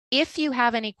If you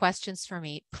have any questions for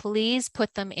me, please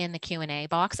put them in the Q&A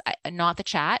box, not the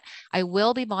chat. I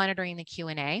will be monitoring the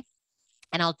Q&A.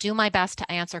 And I'll do my best to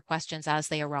answer questions as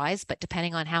they arise, but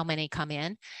depending on how many come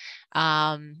in,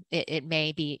 it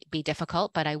may be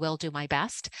difficult, but I will do my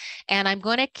best. And I'm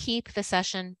going to keep the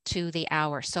session to the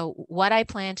hour. So what I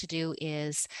plan to do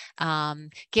is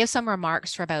give some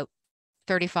remarks for about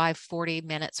 35, 40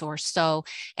 minutes or so.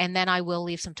 And then I will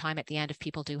leave some time at the end if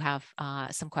people do have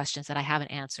some questions that I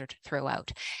haven't answered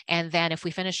throughout. And then if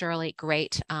we finish early,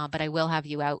 great. But I will have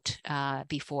you out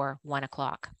before 1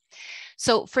 o'clock.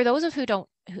 So for those of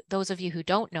you who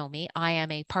don't know me, I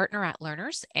am a partner at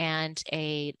Learners and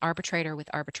an arbitrator with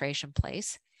Arbitration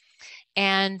Place.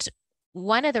 And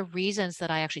one of the reasons that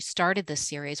I actually started this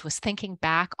series was thinking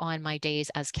back on my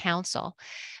days as counsel.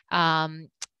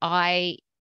 I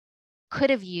could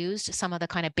have used some of the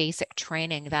kind of basic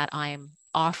training that I'm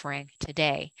offering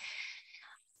today.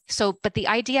 So, but the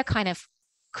idea kind of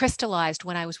crystallized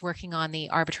when I was working on the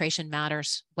Arbitration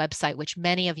Matters website, which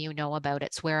many of you know about.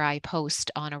 It's where I post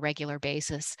on a regular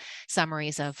basis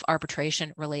summaries of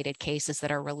arbitration related cases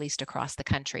that are released across the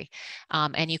country.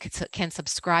 And you can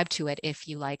subscribe to it if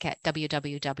you like at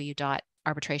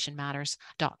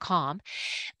www.arbitrationmatters.com.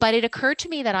 But it occurred to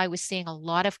me that I was seeing a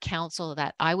lot of counsel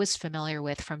that I was familiar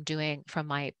with from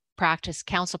my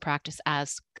counsel practice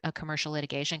as a commercial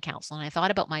litigation counsel. And I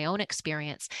thought about my own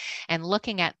experience and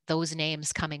looking at those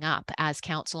names coming up as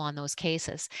counsel on those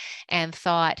cases and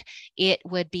thought it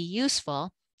would be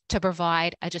useful to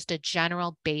provide just a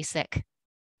general basic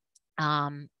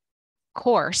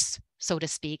course, so to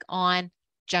speak, on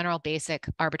general basic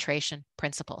arbitration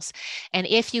principles. And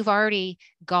if you've already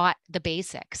got the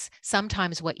basics,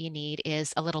 sometimes what you need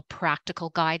is a little practical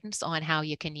guidance on how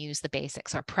you can use the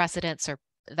basics or precedents or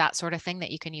that sort of thing that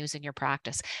you can use in your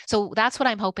practice. So that's what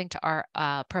I'm hoping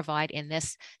to provide in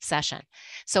this session.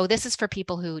 So this is for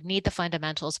people who need the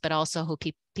fundamentals, but also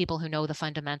people who know the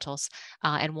fundamentals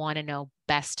and want to know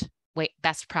best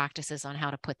practices on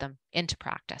how to put them into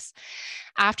practice.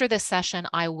 After this session,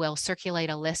 I will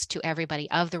circulate a list to everybody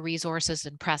of the resources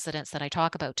and precedents that I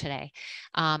talk about today,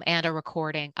 and a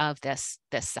recording of this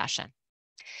session.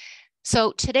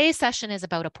 So today's session is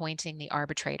about appointing the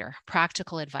arbitrator,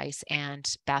 practical advice and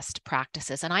best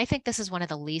practices. And I think this is one of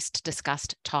the least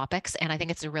discussed topics, and I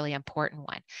think it's a really important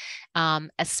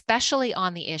one, especially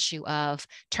on the issue of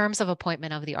terms of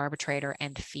appointment of the arbitrator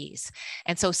and fees.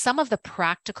 And so some of the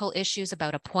practical issues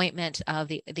about appointment of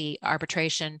the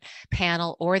arbitration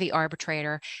panel or the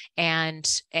arbitrator and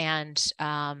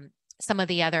some of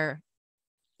the other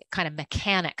kind of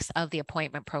mechanics of the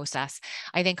appointment process,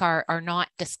 I think are not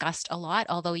discussed a lot,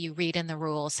 although you read in the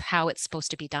rules how it's supposed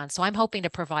to be done. So I'm hoping to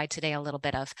provide today a little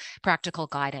bit of practical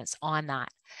guidance on that.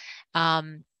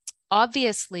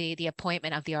 Obviously, the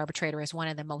appointment of the arbitrator is one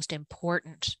of the most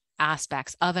important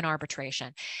aspects of an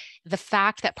arbitration. The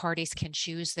fact that parties can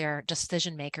choose their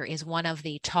decision maker is one of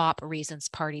the top reasons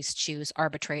parties choose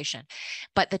arbitration.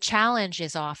 But the challenge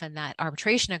is often that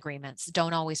arbitration agreements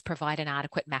don't always provide an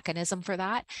adequate mechanism for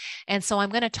that. And so I'm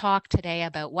going to talk today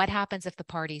about what happens if the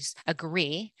parties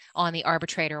agree on the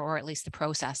arbitrator or at least the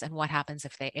process, and what happens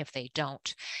if they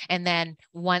don't. And then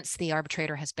once the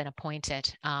arbitrator has been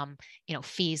appointed,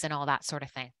 fees and all that sort of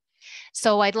thing.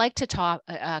 So I'd like to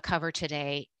cover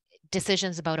today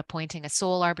decisions about appointing a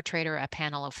sole arbitrator, a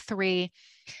panel of 3,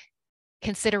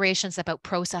 considerations about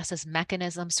processes,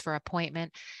 mechanisms for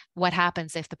appointment, what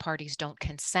happens if the parties don't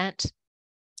consent,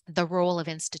 the role of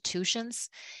institutions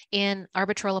in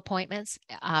arbitral appointments,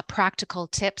 practical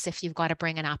tips if you've got to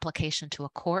bring an application to a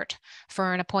court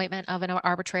for an appointment of an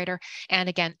arbitrator, and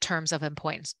again, terms of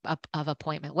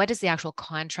appointment. What does the actual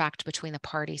contract between the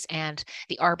parties and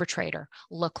the arbitrator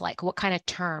look like? What kind of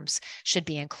terms should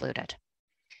be included?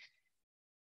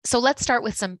 So let's start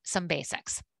with some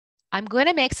basics. I'm going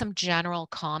to make some general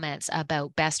comments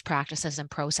about best practices and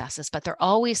processes, but they're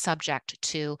always subject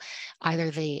to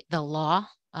either the law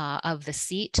of the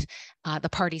seat, the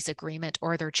parties' agreement,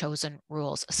 or their chosen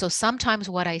rules. So sometimes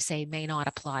what I say may not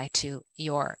apply to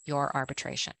your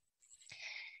arbitration.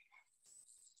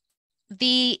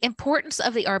 The importance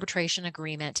of the arbitration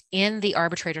agreement in the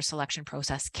arbitrator selection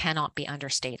process cannot be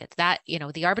understated. That,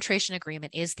 the arbitration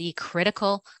agreement is the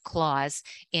critical clause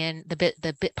in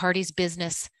the parties'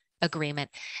 business agreement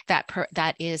that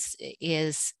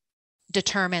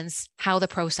determines how the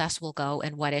process will go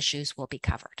and what issues will be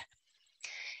covered.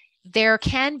 There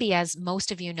can be, as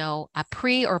most of you know, a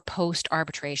pre or post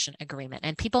arbitration agreement,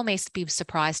 and people may be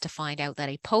surprised to find out that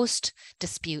a post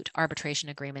dispute arbitration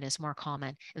agreement is more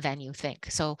common than you think.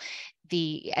 So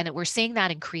we're seeing that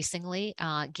increasingly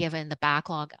given the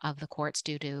backlog of the courts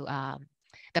due to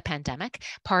the pandemic,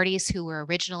 parties who were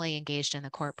originally engaged in the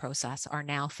court process are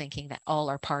now thinking that all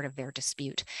or part of their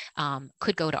dispute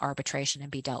could go to arbitration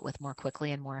and be dealt with more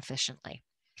quickly and more efficiently.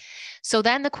 So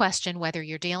then the question, whether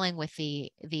you're dealing with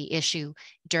the issue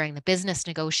during the business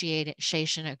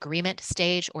negotiation agreement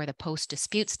stage or the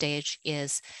post-dispute stage,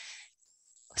 is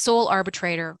sole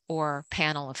arbitrator or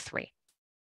panel of three.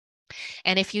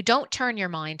 And if you don't turn your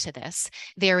mind to this,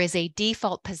 there is a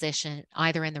default position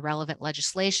either in the relevant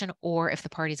legislation or if the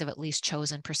parties have at least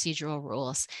chosen procedural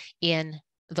rules in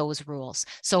those rules.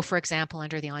 So for example,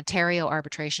 under the Ontario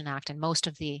Arbitration Act and most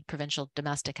of the provincial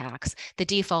domestic acts, the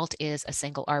default is a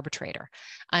single arbitrator.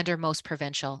 Under most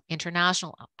provincial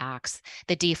international acts,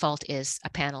 the default is a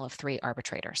panel of three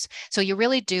arbitrators. So you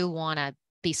really do want to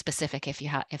be specific if you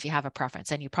have a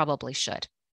preference, and you probably should.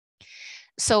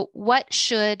 So what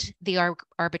should the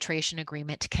arbitration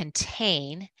agreement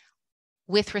contain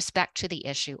with respect to the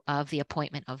issue of the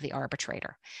appointment of the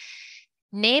arbitrator?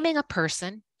 Naming a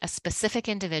person, a specific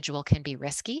individual, can be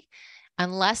risky,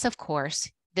 unless, of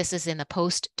course, this is in the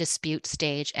post-dispute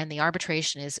stage and the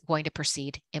arbitration is going to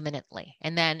proceed imminently.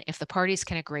 And then if the parties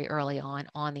can agree early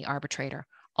on the arbitrator,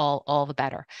 all the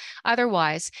better.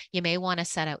 Otherwise, you may want to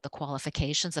set out the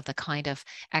qualifications of the kind of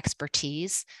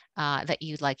expertise that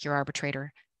you'd like your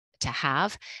arbitrator to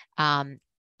have.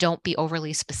 Don't be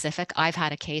overly specific. I've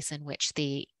had a case in which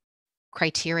the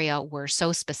criteria were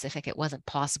so specific it wasn't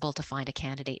possible to find a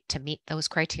candidate to meet those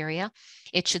criteria.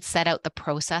 It should set out the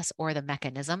process or the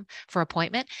mechanism for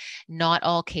appointment. Not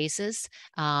all cases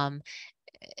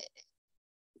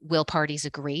will parties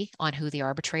agree on who the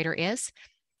arbitrator is.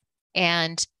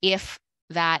 And if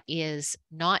that is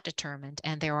not determined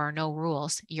and there are no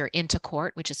rules, you're into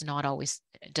court, which is not always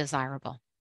desirable.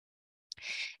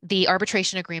 The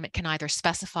arbitration agreement can either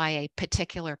specify a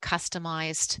particular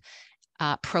customized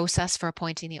process for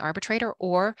appointing the arbitrator,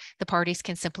 or the parties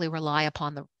can simply rely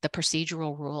upon the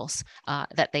procedural rules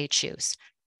that they choose.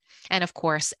 And of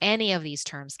course, any of these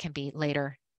terms can be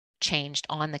later changed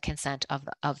on the consent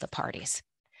of the parties.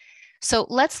 So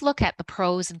let's look at the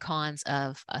pros and cons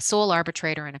of a sole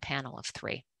arbitrator and a panel of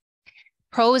three.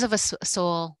 Pros of a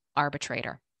sole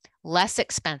arbitrator: less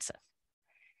expensive.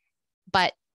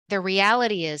 But the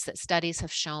reality is that studies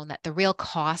have shown that the real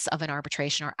costs of an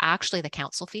arbitration are actually the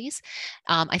counsel fees.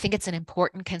 I think it's an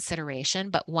important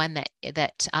consideration, but one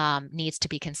that needs to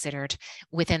be considered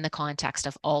within the context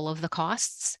of all of the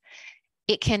costs.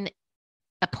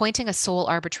 Appointing a sole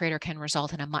arbitrator can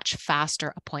result in a much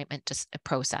faster appointment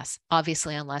process,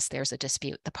 obviously, unless there's a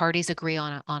dispute. The parties agree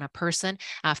on a person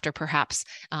after perhaps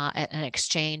an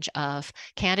exchange of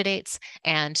candidates,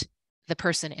 and the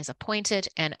person is appointed,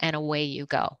 and away you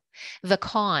go. The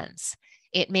cons: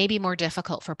 it may be more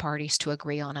difficult for parties to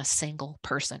agree on a single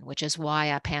person, which is why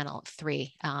a panel of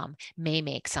three may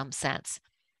make some sense.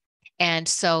 And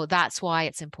so that's why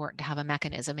it's important to have a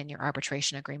mechanism in your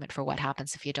arbitration agreement for what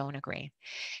happens if you don't agree.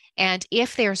 And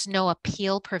if there's no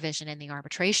appeal provision in the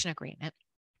arbitration agreement,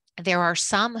 there are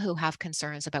some who have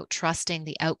concerns about trusting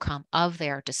the outcome of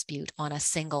their dispute on a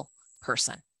single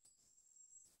person.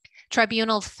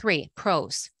 Tribunal 3,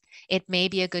 pros: it may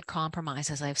be a good compromise,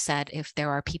 as I've said, if there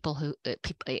are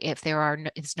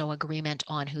is no agreement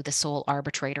on who the sole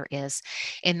arbitrator is.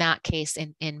 In that case,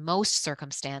 in most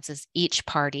circumstances, each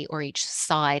party or each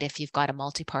side, if you've got a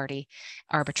multi-party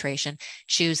arbitration,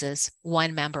 chooses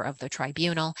one member of the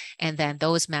tribunal, and then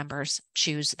those members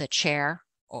choose the chair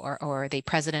or the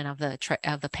president of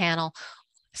the panel.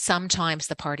 Sometimes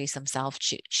the parties themselves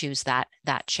choose that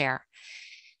chair.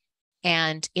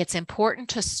 And it's important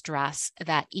to stress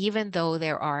that even though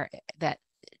that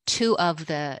two of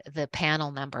the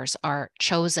panel members are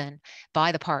chosen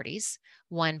by the parties,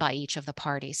 one by each of the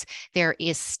parties, there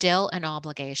is still an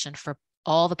obligation for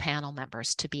all the panel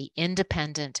members to be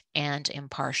independent and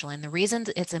impartial. And the reason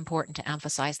it's important to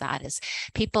emphasize that is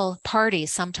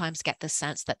parties sometimes get the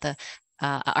sense that the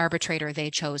arbitrator they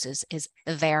chose is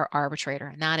their arbitrator,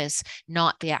 and that is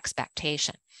not the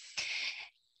expectation.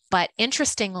 But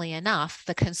interestingly enough,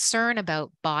 the concern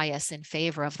about bias in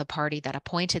favor of the party that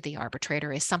appointed the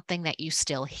arbitrator is something that you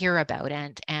still hear about.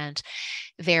 And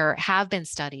there have been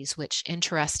studies which,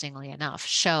 interestingly enough,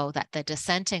 show that the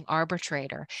dissenting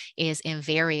arbitrator is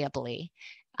invariably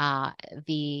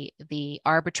the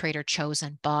arbitrator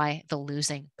chosen by the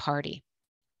losing party.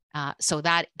 So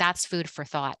that's food for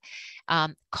thought.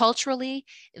 Culturally,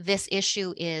 this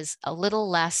issue is a little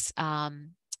less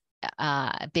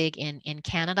big in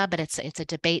Canada, but it's a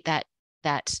debate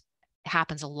that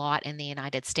happens a lot in the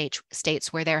United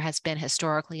States, where there has been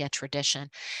historically a tradition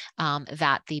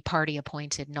that the party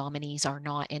appointed nominees are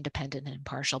not independent and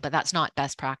impartial, but that's not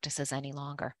best practices any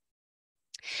longer.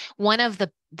 One of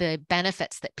the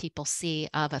benefits that people see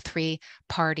of a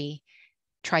three-party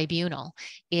tribunal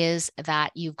is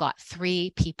that you've got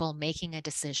three people making a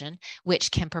decision,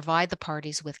 which can provide the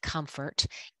parties with comfort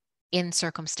in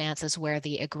circumstances where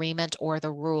the agreement or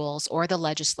the rules or the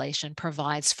legislation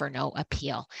provides for no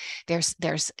appeal. There's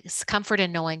comfort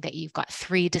in knowing that you've got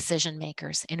three decision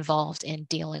makers involved in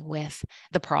dealing with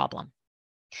the problem.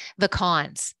 The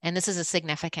cons, and this is a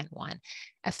significant one,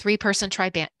 a three-person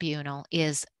tribunal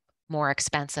is more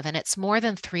expensive, and it's more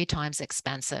than 3 times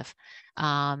expensive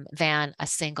than a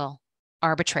single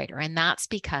arbitrator. And that's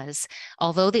because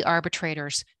although the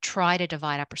arbitrators try to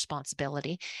divide up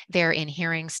responsibility, they're in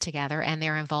hearings together and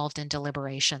they're involved in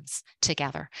deliberations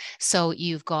together. So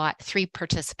you've got 3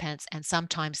 participants, and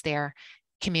sometimes they're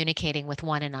communicating with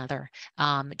one another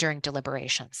during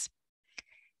deliberations.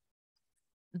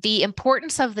 The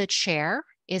importance of the chair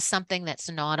is something that's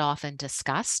not often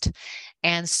discussed.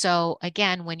 And so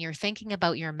again, when you're thinking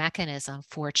about your mechanism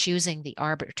for choosing the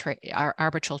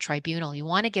arbitral tribunal, you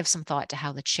want to give some thought to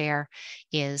how the chair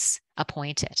is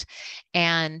appointed.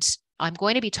 And I'm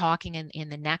going to be talking in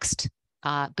the next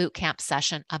boot camp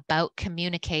session about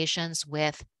communications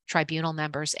with tribunal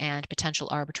members and potential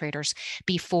arbitrators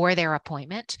before their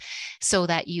appointment, so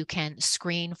that you can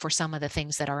screen for some of the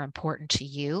things that are important to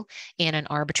you in an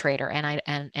arbitrator.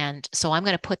 And so I'm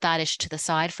going to put that issue to the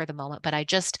side for the moment, but I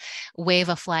just wave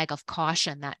a flag of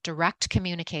caution that direct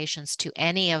communications to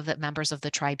any of the members of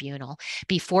the tribunal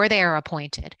before they are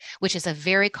appointed, which is a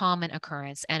very common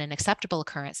occurrence and an acceptable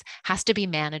occurrence, has to be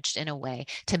managed in a way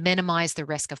to minimize the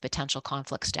risk of potential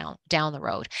conflicts down the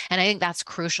road. And I think that's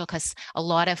crucial, because a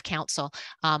lot of counsel,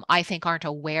 I think, aren't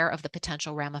aware of the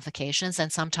potential ramifications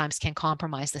and sometimes can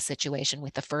compromise the situation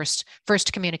with the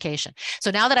first communication. So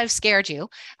now that I've scared you,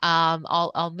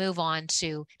 I'll move on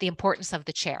to the importance of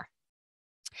the chair.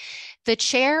 The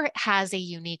chair has a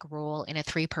unique role in a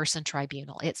 3-person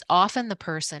tribunal. It's often the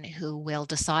person who will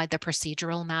decide the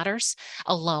procedural matters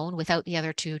alone without the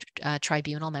other 2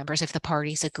 tribunal members if the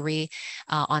parties agree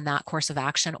on that course of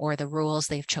action or the rules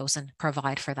they've chosen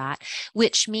provide for that,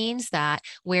 which means that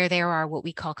where there are what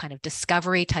we call kind of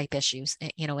discovery type issues,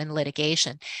 in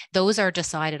litigation, those are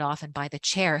decided often by the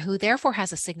chair, who therefore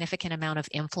has a significant amount of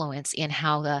influence in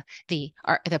how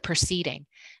the proceeding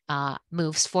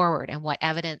moves forward and what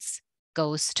evidence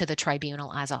goes to the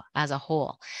tribunal as a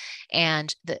whole.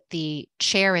 And the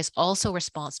chair is also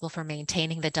responsible for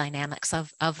maintaining the dynamics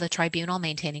of the tribunal,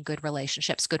 maintaining good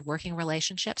relationships, good working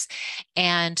relationships,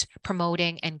 and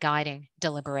promoting and guiding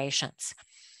deliberations.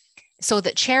 So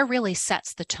the chair really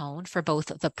sets the tone for both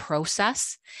the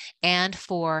process and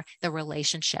for the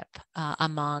relationship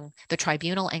among the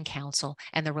tribunal and counsel,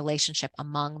 and the relationship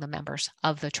among the members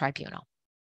of the tribunal.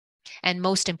 And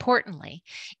most importantly,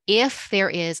 if there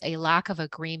is a lack of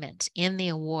agreement in the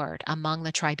award among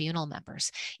the tribunal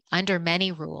members, under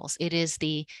many rules, it is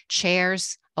the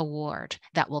chair's award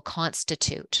that will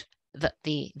constitute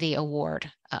the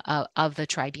award of the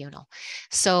tribunal.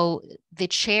 So the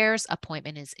chair's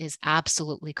appointment is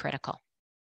absolutely critical.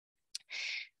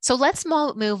 So let's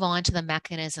move on to the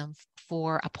mechanism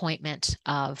for appointment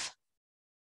of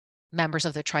members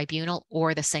of the tribunal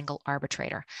or the single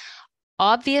arbitrator.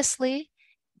 Obviously,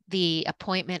 the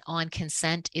appointment on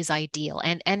consent is ideal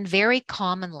and very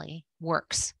commonly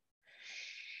works.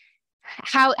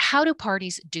 How do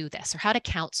parties do this, or how do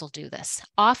counsel do this?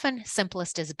 Often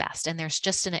simplest is best, and there's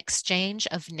just an exchange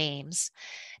of names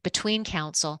between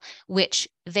counsel, which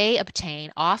they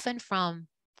obtain often from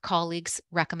colleagues'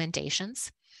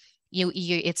 recommendations.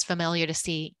 It's familiar to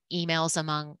see emails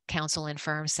among counsel and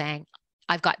firms saying,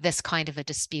 I've got this kind of a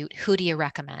dispute, who do you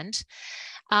recommend?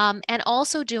 And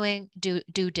also doing due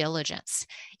diligence.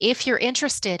 If you're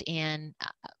interested in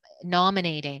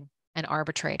nominating an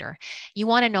arbitrator, you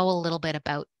want to know a little bit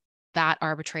about that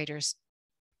arbitrator's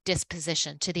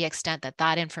disposition to the extent that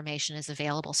that information is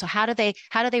available. So how do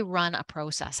they run a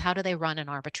process? How do they run an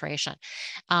arbitration?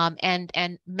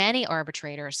 And many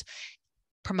arbitrators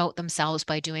promote themselves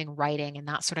by doing writing and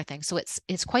that sort of thing. So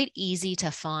it's quite easy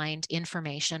to find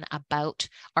information about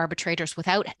arbitrators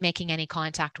without making any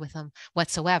contact with them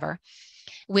whatsoever,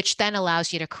 which then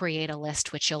allows you to create a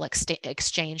list which you'll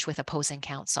exchange with opposing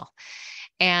counsel.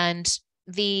 And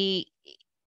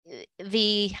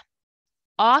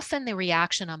often the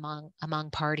reaction among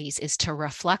parties is to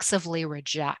reflexively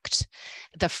reject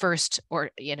the first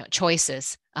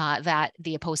choices that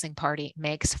the opposing party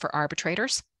makes for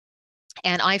arbitrators.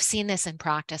 And I've seen this in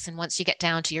practice. And once you get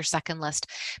down to your second list,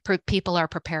 people are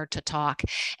prepared to talk.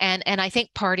 And I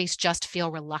think parties just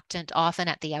feel reluctant often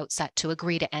at the outset to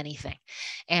agree to anything.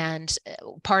 And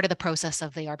part of the process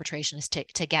of the arbitration is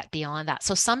to get beyond that.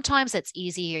 So sometimes it's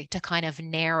easy to kind of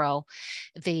narrow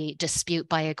the dispute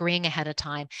by agreeing ahead of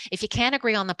time. If you can't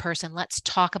agree on the person, let's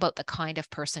talk about the kind of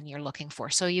person you're looking for.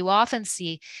 So you often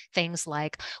see things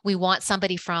like, we want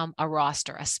somebody from a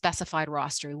roster, a specified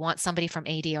roster. We want somebody from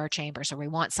ADR chambers, or we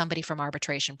want somebody from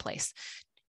arbitration place.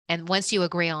 And once you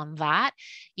agree on that,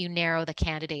 you narrow the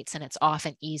candidates, and it's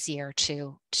often easier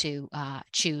to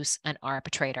choose an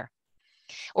arbitrator.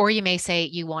 Or you may say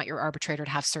you want your arbitrator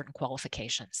to have certain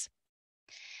qualifications.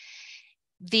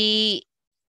 The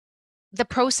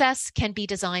process can be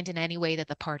designed in any way that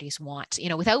the parties want,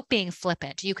 without being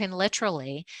flippant. You can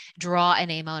literally draw a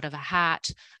name out of a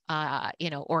hat,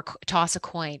 or toss a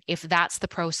coin. If that's the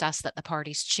process that the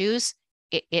parties choose,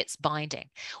 it's binding.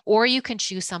 Or you can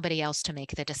choose somebody else to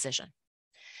make the decision.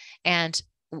 And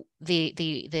the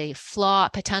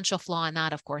potential flaw in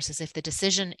that, of course, is if the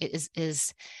decision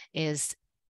is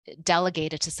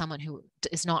delegated to someone who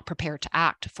is not prepared to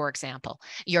act, for example,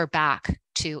 you're back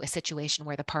to a situation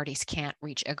where the parties can't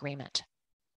reach agreement.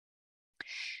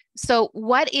 So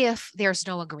what if there's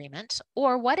no agreement?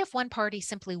 Or what if one party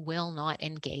simply will not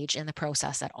engage in the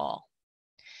process at all?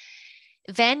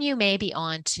 Then you may be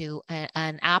on to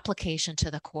an application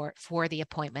to the court for the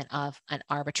appointment of an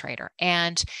arbitrator.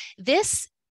 And this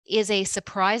is a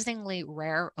surprisingly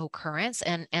rare occurrence.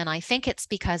 And I think it's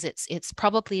because it's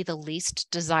probably the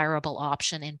least desirable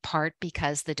option, in part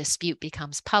because the dispute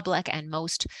becomes public, and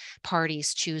most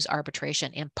parties choose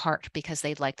arbitration in part because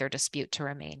they'd like their dispute to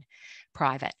remain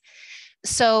private.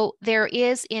 So there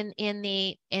is in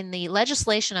the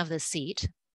legislation of the seat.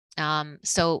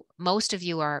 So most of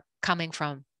you are coming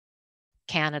from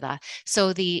Canada.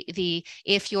 So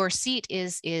if your seat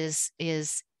is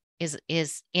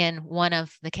in one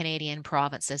of the Canadian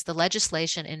provinces, the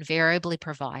legislation invariably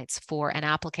provides for an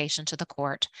application to the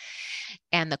court,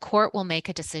 and the court will make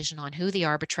a decision on who the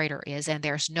arbitrator is, and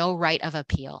there's no right of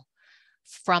appeal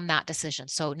from that decision.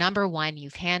 So number one,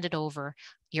 you've handed over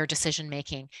your decision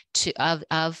making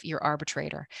of your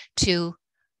arbitrator to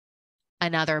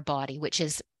another body, which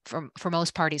is for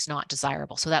most parties not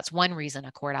desirable. So that's one reason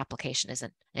a court application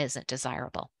isn't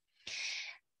desirable.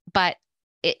 But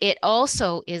it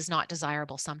also is not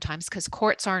desirable sometimes because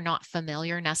courts are not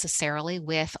familiar necessarily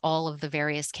with all of the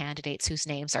various candidates whose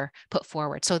names are put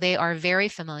forward. So they are very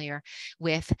familiar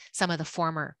with some of the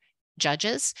former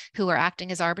judges who are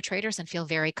acting as arbitrators and feel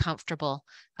very comfortable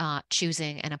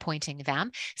choosing and appointing them.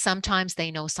 Sometimes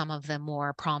they know some of the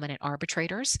more prominent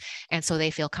arbitrators, and so they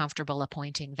feel comfortable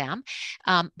appointing them.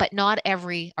 But not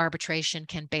every arbitration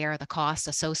can bear the costs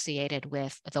associated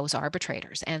with those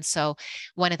arbitrators. And so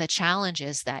one of the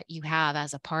challenges that you have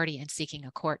as a party in seeking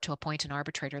a court to appoint an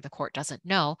arbitrator the court doesn't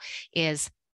know is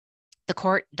the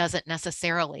court doesn't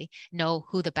necessarily know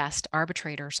who the best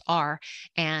arbitrators are.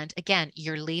 And again,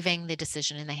 you're leaving the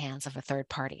decision in the hands of a third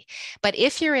party. But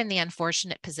if you're in the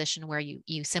unfortunate position where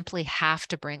you simply have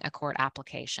to bring a court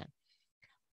application,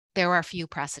 there are few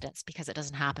precedents because it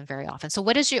doesn't happen very often. So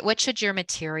what should your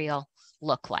material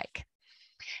look like?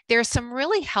 There's some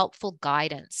really helpful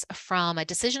guidance from a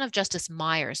decision of Justice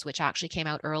Myers, which actually came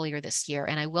out earlier this year.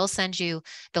 And I will send you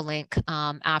the link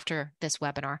after this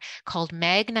webinar, called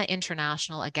Magna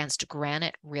International against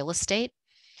Granite Real Estate,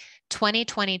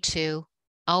 2022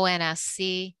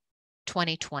 ONSC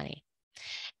 2020.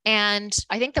 And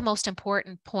I think the most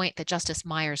important point that Justice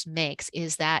Myers makes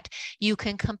is that you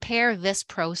can compare this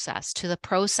process to the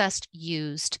process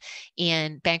used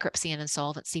in bankruptcy and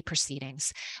insolvency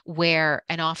proceedings, where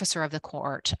an officer of the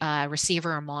court,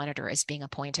 receiver or monitor, is being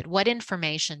appointed. What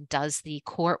information does the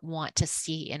court want to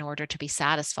see in order to be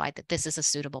satisfied that this is a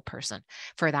suitable person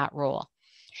for that role?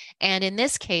 And in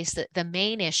this case, the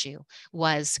main issue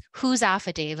was whose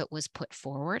affidavit was put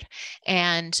forward.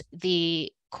 And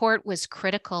the court was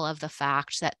critical of the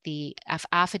fact that the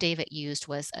affidavit used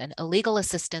was a legal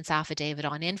assistance affidavit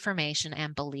on information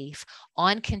and belief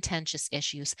on contentious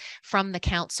issues from the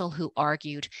counsel who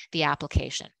argued the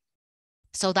application.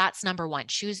 So that's number one,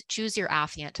 choose your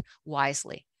affiant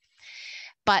wisely.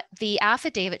 But the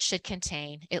affidavit should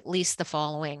contain at least the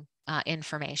following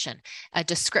information: a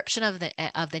description of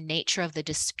the nature of the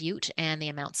dispute and the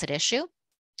amounts at issue,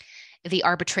 the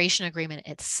arbitration agreement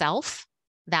itself,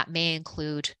 that may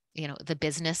include, the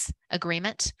business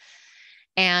agreement,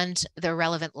 and the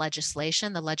relevant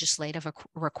legislation, the legislative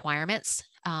requirements.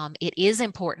 It is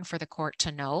important for the court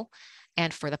to know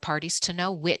and for the parties to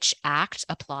know which act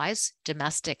applies,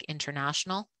 domestic,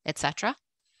 international, etc.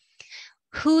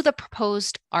 who the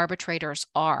proposed arbitrators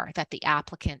are that the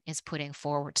applicant is putting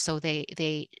forward. So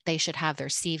they should have their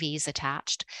CVs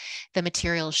attached. The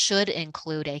material should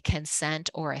include a consent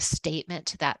or a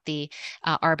statement that the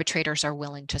arbitrators are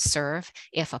willing to serve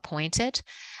if appointed.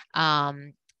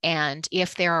 And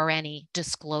if there are any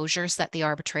disclosures that the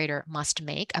arbitrator must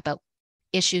make about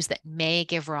issues that may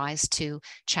give rise to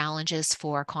challenges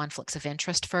for conflicts of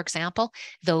interest, for example,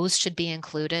 those should be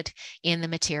included in the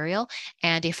material.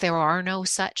 And if there are no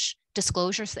such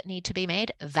disclosures that need to be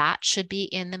made, that should be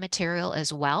in the material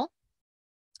as well.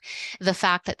 The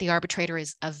fact that the arbitrator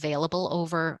is available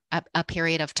over a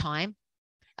period of time,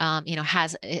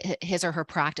 has his or her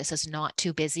practice is not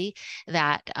too busy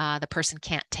that the person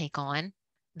can't take on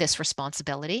this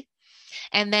responsibility.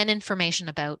 And then information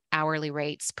about hourly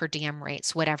rates, per diem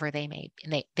rates, whatever they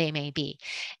may be.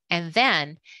 And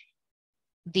then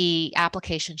the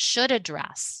application should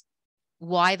address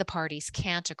why the parties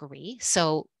can't agree.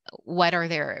 So what are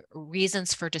their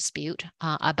reasons for dispute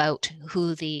about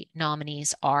who the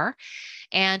nominees are,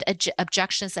 and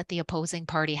objections that the opposing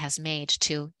party has made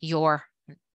to your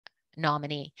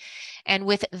nominee. And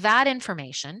with that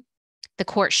information, the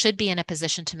court should be in a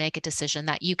position to make a decision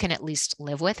that you can at least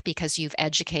live with, because you've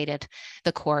educated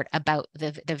the court about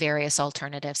the various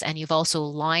alternatives, and you've also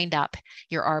lined up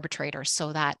your arbitrators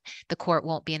so that the court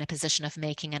won't be in a position of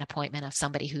making an appointment of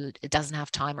somebody who doesn't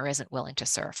have time or isn't willing to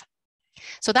serve.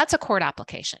 So that's a court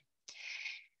application.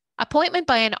 Appointment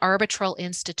by an arbitral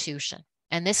institution,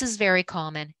 and this is very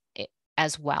common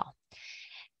as well.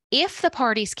 If the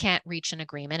parties can't reach an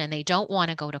agreement and they don't want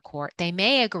to go to court, they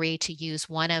may agree to use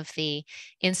one of the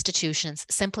institutions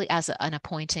simply as an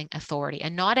appointing authority.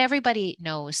 And not everybody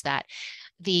knows that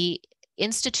the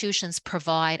institutions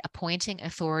provide appointing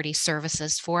authority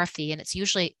services for a fee, and it's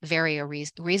usually a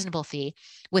reasonable fee,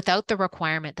 without the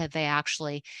requirement that they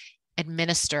actually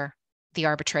administer the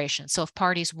arbitration. So if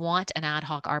parties want an ad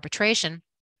hoc arbitration,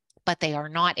 but they are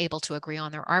not able to agree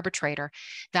on their arbitrator,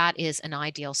 that is an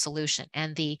ideal solution.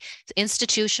 And the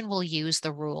institution will use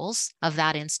the rules of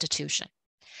that institution.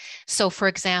 So for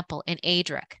example, in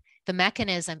ADRIC, the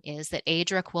mechanism is that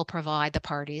ADRIC will provide the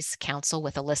parties counsel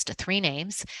with a list of 3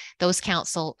 names. Those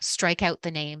counsel strike out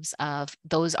the names of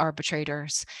those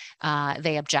arbitrators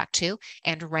they object to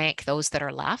and rank those that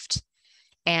are left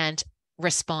and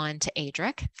respond to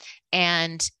ADRIC.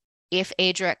 And if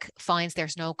ADRIC finds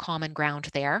there's no common ground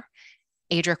there,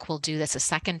 ADRIC will do this a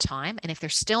second time. And if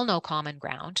there's still no common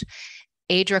ground,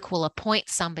 ADRIC will appoint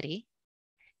somebody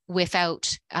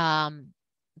without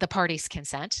the party's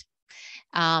consent,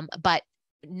 but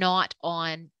not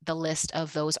on the list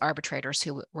of those arbitrators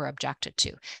who were objected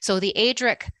to. So the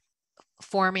ADRIC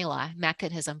formula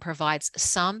mechanism provides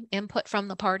some input from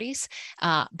the parties,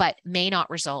 but may not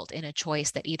result in a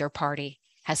choice that either party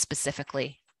has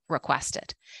specifically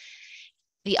requested.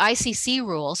 The ICC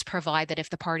rules provide that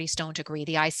if the parties don't agree,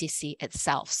 the ICC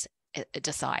itself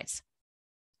decides.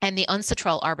 And the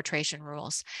UNCITRAL arbitration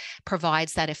rules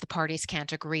provides that if the parties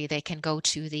can't agree, they can go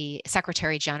to the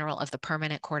Secretary General of the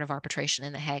Permanent Court of Arbitration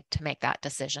in The Hague to make that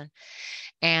decision.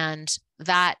 And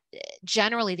that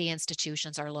generally the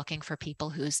institutions are looking for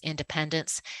people whose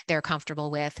independence they're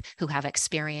comfortable with, who have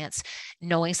experience,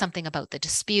 knowing something about the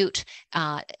dispute,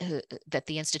 that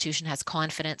the institution has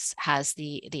confidence, has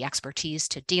the expertise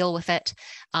to deal with it.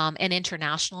 In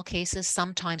international cases,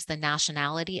 sometimes the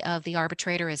nationality of the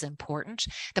arbitrator is important.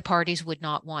 The parties would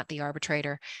not want the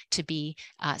arbitrator to be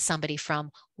somebody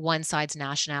from one side's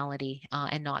nationality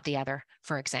and not the other,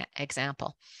 for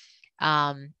example.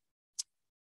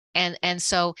 And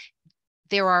so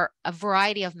there are a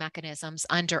variety of mechanisms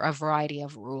under a variety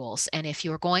of rules. And if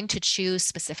you're going to choose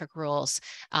specific rules,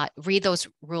 read those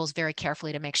rules very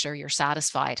carefully to make sure you're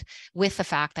satisfied with the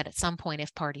fact that at some point,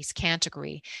 if parties can't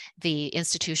agree, the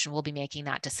institution will be making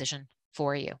that decision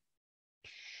for you.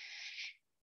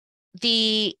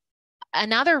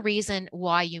 Another reason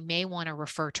why you may want to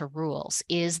refer to rules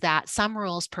is that some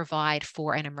rules provide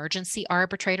for an emergency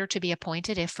arbitrator to be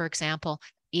appointed if, for example,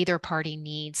 either party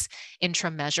needs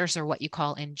interim measures or what you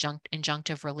call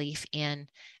injunctive relief in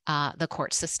the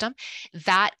court system.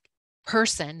 That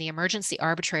person, the emergency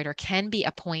arbitrator, can be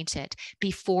appointed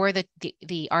before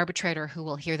the arbitrator who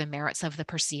will hear the merits of the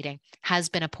proceeding has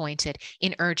been appointed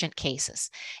in urgent cases.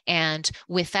 And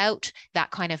without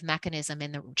that kind of mechanism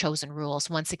in the chosen rules,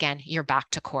 once again, you're back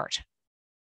to court.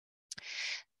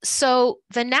 So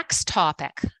the next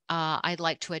topic I'd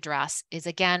like to address is,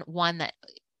 again, one that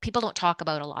people don't talk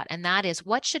about a lot, and that is,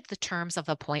 what should the terms of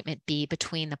appointment be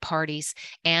between the parties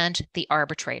and the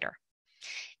arbitrator?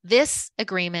 This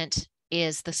agreement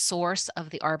is the source of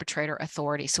the arbitrator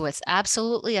authority. So it's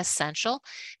absolutely essential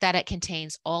that it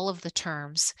contains all of the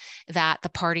terms that the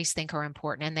parties think are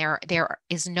important. And there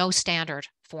is no standard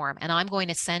form. And I'm going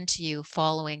to send to you,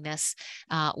 following this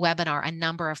webinar, a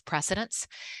number of precedents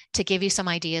to give you some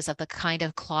ideas of the kind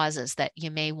of clauses that you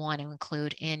may want to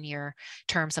include in your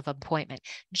terms of appointment.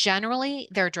 Generally,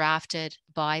 they're drafted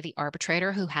by the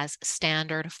arbitrator, who has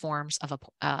standard forms of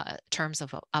terms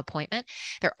of appointment.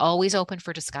 They're always open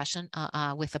for discussion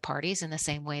with the parties, in the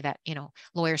same way that, you know,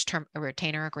 lawyers'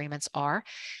 retainer agreements are.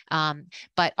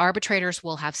 But arbitrators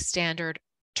will have standard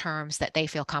terms that they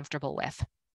feel comfortable with.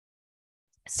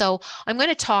 So I'm going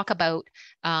to talk about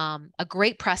a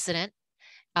great precedent.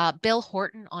 Bill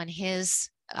Horton on his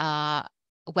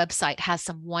website has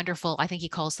some wonderful, I think he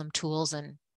calls them tools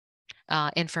and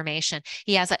information.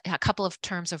 He has a couple of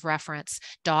terms of reference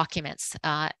documents,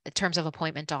 terms of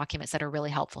appointment documents that are really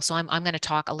helpful. So I'm going to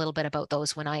talk a little bit about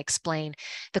those when I explain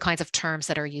the kinds of terms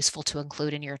that are useful to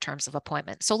include in your terms of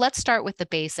appointment. So let's start with the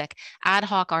basic ad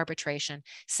hoc arbitration,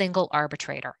 single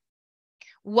arbitrator.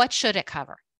 What should it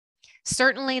cover?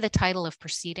 Certainly the title of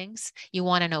proceedings. You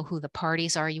want to know who the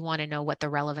parties are. You want to know what the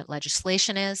relevant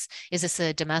legislation is. Is this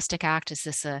a domestic act? Is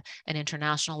this an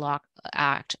international law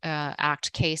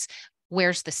act case?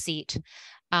 Where's the seat?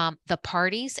 The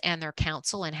parties and their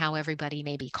counsel and how everybody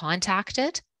may be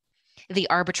contacted. The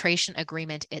arbitration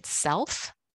agreement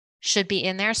itself should be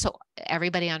in there so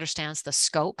everybody understands the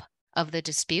scope of the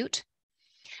dispute.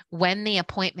 When the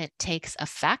appointment takes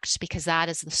effect, because that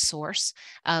is the source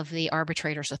of the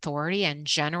arbitrator's authority. And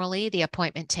generally, the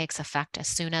appointment takes effect as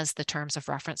soon as the terms of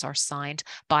reference are signed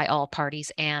by all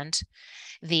parties and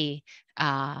the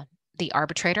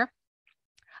arbitrator.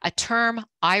 A term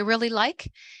I really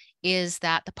like is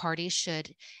that the parties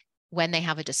should, when they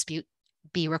have a dispute,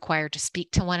 be required to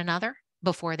speak to one another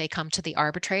before they come to the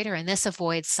arbitrator. And this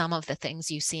avoids some of the things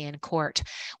you see in court,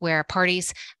 where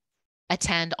parties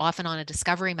attend often on a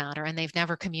discovery matter and they've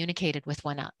never communicated with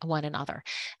one another.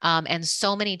 And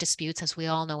so many disputes, as we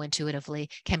all know intuitively,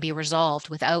 can be resolved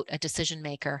without a decision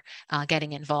maker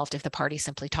getting involved if the parties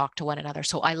simply talk to one another.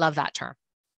 So I love that term.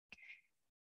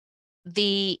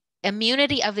 The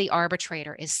immunity of the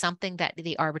arbitrator is something that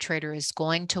the arbitrator is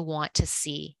going to want to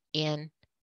see in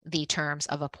the terms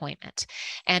of appointment.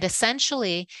 And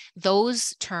essentially,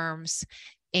 those terms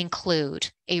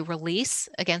include a release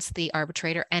against the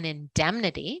arbitrator, an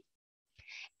indemnity,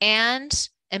 and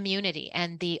immunity.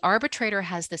 And the arbitrator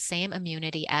has the same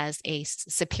immunity as a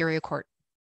superior court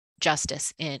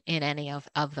justice in any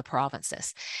of the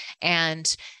provinces.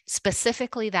 And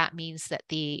specifically, that means that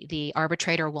the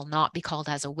arbitrator will not be called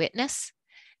as a witness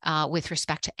with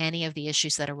respect to any of the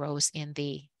issues that arose in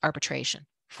the arbitration,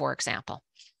 for example.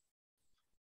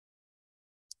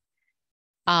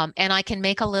 And I can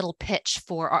make a little pitch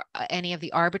for any of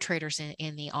the arbitrators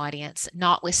in the audience.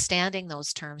 Notwithstanding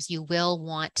those terms, you will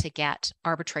want to get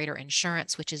arbitrator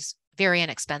insurance, which is very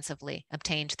inexpensively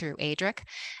obtained through ADRIC.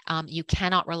 You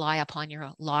cannot rely upon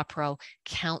your Law Pro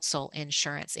counsel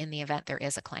insurance in the event there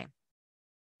is a claim.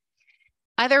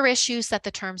 Other issues that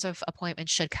the terms of appointment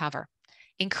should cover.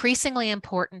 Increasingly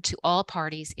important to all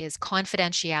parties is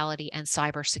confidentiality and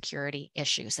cybersecurity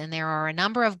issues. And there are a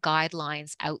number of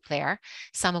guidelines out there,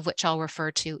 some of which I'll refer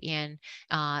to in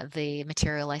the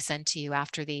material I send to you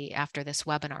after this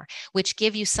webinar, which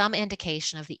give you some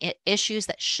indication of the issues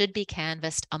that should be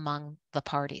canvassed among the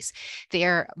parties.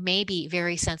 There may be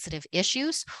very sensitive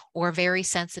issues or very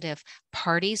sensitive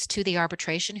parties to the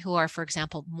arbitration who are, for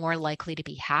example, more likely to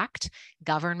be hacked,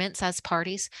 governments as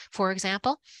parties, for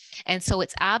example. And so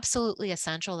it's absolutely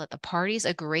essential that the parties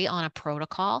agree on a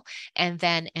protocol and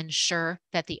then ensure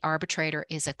that the arbitrator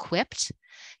is equipped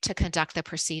to conduct the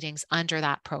proceedings under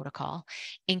that protocol,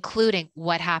 including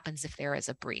what happens if there is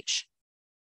a breach.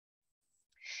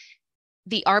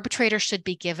 The arbitrator should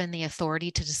be given the authority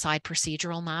to decide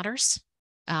procedural matters.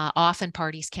 Often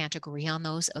parties can't agree on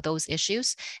those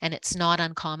issues, and it's not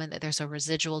uncommon that there's a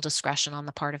residual discretion on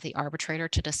the part of the arbitrator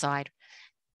to decide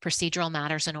procedural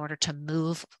matters in order to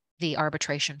move the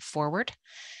arbitration forward.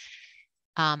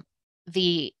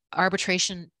 The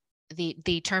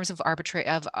terms of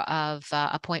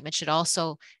appointment should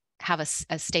also have a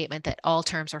statement that all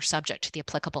terms are subject to the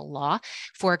applicable law.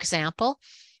 For example,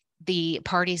 the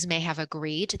parties may have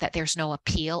agreed that there's no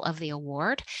appeal of the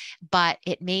award, but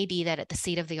it may be that at the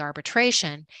seat of the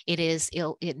arbitration, it is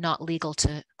not legal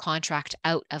to contract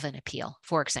out of an appeal,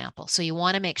 for example. So you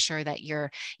want to make sure that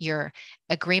your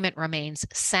agreement remains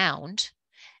sound,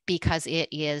 because it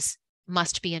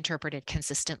must be interpreted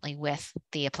consistently with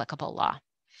the applicable law.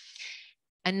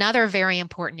 Another very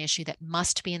important issue that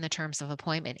must be in the terms of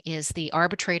appointment is the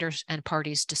arbitrators and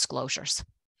parties disclosures.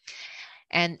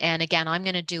 And again, I'm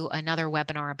going to do another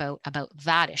webinar about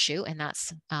that issue, and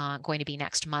that's going to be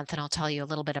next month, and I'll tell you a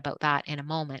little bit about that in a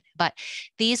moment. But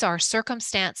these are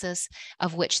circumstances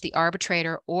of which the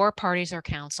arbitrator or parties or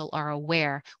counsel are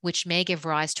aware, which may give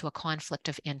rise to a conflict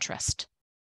of interest,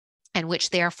 and which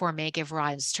therefore may give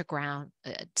rise to ground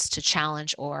to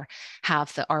challenge or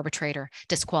have the arbitrator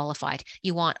disqualified.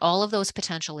 You want all of those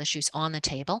potential issues on the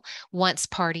table. Once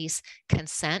parties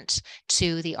consent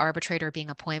to the arbitrator being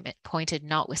appointed,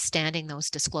 notwithstanding those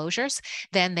disclosures,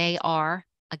 then they are,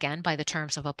 again, by the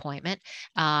terms of appointment,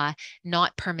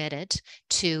 not permitted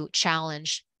to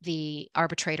challenge the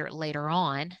arbitrator later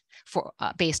on for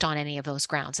based on any of those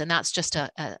grounds. And that's just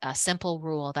a simple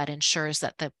rule that ensures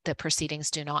that the proceedings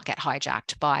do not get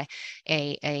hijacked by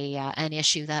an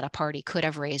issue that a party could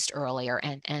have raised earlier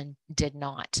and did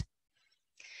not.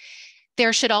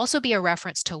 There should also be a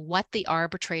reference to what the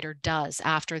arbitrator does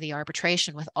after the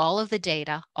arbitration with all of the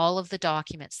data, all of the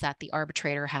documents that the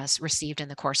arbitrator has received in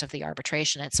the course of the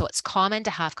arbitration. And so it's common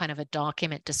to have kind of a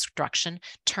document destruction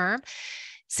term.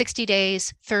 60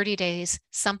 days, 30 days,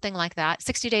 something like that.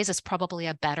 60 days is probably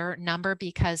a better number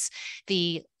because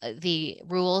the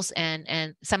rules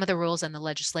and some of the rules in the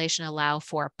legislation allow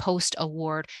for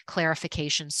post-award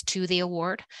clarifications to the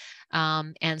award.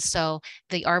 And so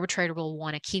the arbitrator will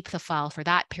want to keep the file for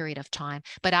that period of time.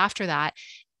 But after that,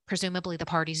 presumably the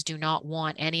parties do not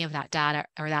want any of that data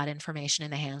or that information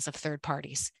in the hands of third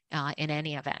parties in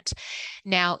any event.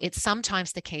 Now, it's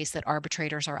sometimes the case that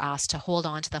arbitrators are asked to hold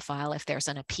on to the file if there's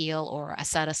an appeal or a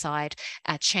set aside,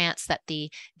 a chance that the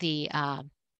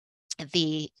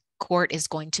court is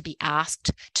going to be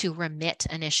asked to remit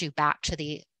an issue back to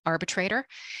the arbitrator.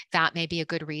 That may be a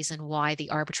good reason why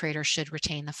the arbitrator should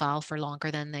retain the file for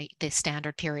longer than the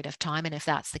standard period of time. And if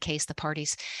that's the case, the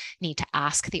parties need to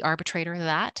ask the arbitrator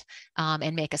that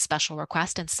and make a special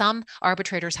request. And some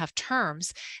arbitrators have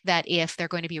terms that if they're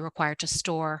going to be required to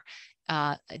store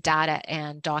data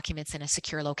and documents in a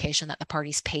secure location, that the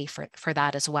parties pay for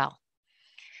that as well.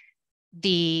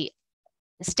 The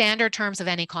standard terms of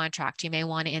any contract, you may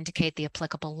want to indicate the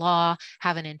applicable law,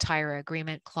 have an entire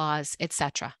agreement clause,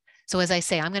 etc. So as I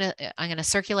say, I'm going to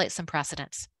circulate some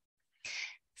precedents.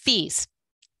 Fees.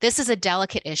 This is a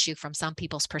delicate issue from some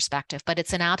people's perspective, but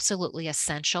it's an absolutely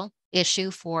essential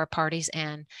issue for parties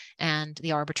and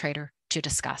the arbitrator to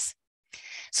discuss.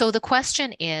 So the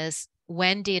question is,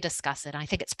 when do you discuss it? I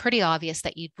think it's pretty obvious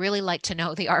that you'd really like to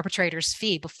know the arbitrator's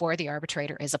fee before the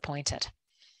arbitrator is appointed.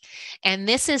 And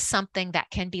this is something that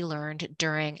can be learned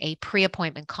during a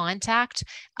pre-appointment contact,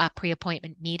 a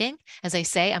pre-appointment meeting. As I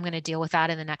say, I'm going to deal with that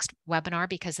in the next webinar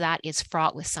because that is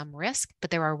fraught with some risk,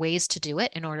 but there are ways to do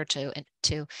it in order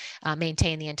to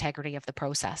maintain the integrity of the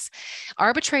process.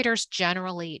 Arbitrators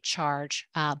generally charge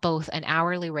both an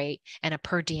hourly rate and a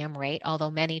per diem rate,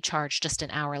 although many charge just an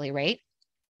hourly rate.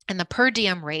 And the per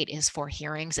diem rate is for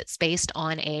hearings. It's based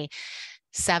on a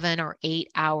 7 or 8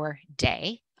 hour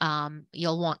day.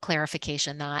 You'll want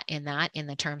clarification in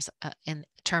the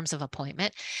terms of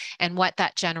appointment. And what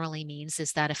that generally means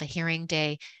is that if a hearing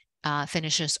day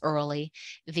finishes early,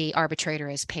 the arbitrator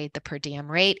is paid the per diem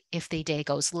rate. If the day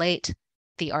goes late,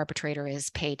 the arbitrator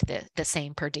is paid the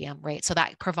same per diem rate. So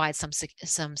that provides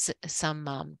some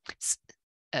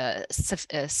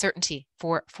certainty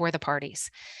for the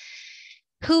parties.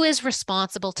 Who is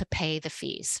responsible to pay the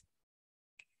fees?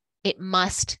 It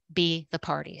must be the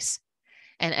parties.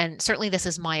 And certainly this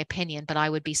is my opinion, but I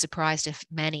would be surprised if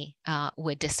many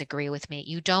would disagree with me.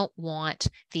 You don't want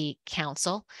the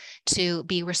counsel to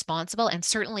be responsible. And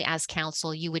certainly as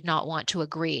counsel, you would not want to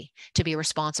agree to be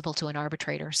responsible to an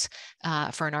arbitrator's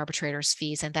for an arbitrator's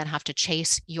fees and then have to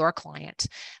chase your client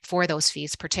for those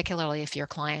fees, particularly if your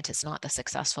client is not the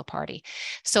successful party.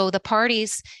 So the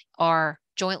parties are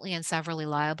jointly and severally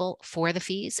liable for the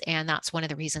fees. And that's one of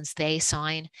the reasons they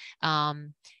sign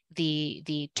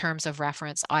the terms of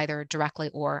reference either directly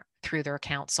or through their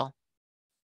counsel.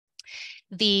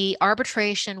 The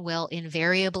arbitration will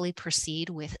invariably proceed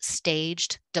with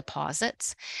staged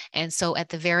deposits. And so at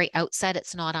the very outset,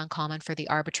 it's not uncommon for the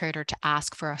arbitrator to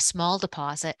ask for a small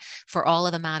deposit for all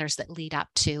of the matters that lead up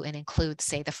to and include,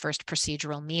 say, the first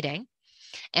procedural meeting.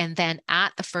 And then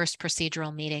at the first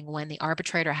procedural meeting, when the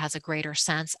arbitrator has a greater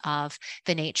sense of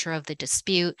the nature of the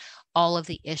dispute, all of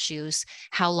the issues,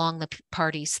 how long the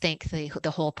parties think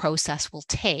the whole process will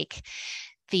take,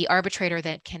 the arbitrator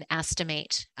then can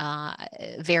estimate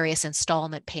various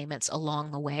installment payments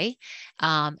along the way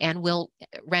and will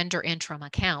render interim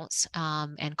accounts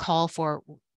and call for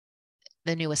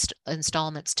the newest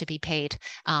installments to be paid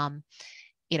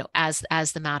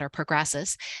as the matter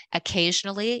progresses.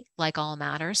 Occasionally, like all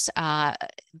matters,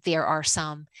 there are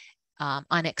some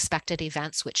unexpected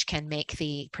events which can make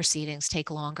the proceedings take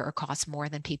longer or cost more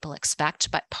than people expect.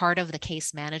 But part of the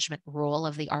case management role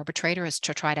of the arbitrator is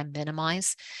to try to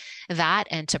minimize that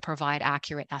and to provide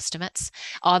accurate estimates.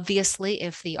 Obviously,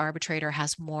 if the arbitrator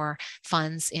has more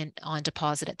funds on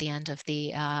deposit at the end of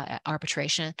the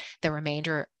arbitration, the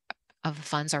remainder of the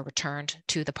funds are returned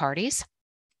to the parties.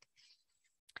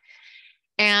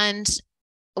 And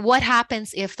what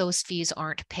happens if those fees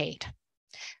aren't paid?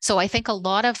 So I think a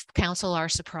lot of counsel are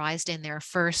surprised in their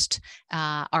first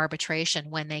arbitration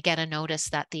when they get a notice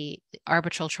that the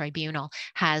arbitral tribunal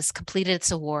has completed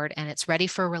its award and it's ready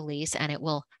for release, and it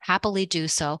will happily do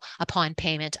so upon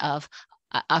payment of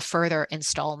a further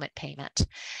installment payment.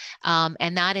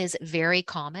 And that is very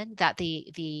common, that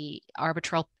the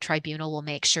arbitral tribunal will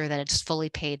make sure that it's fully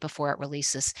paid before it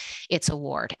releases its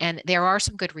award. And there are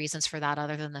some good reasons for that,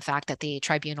 other than the fact that the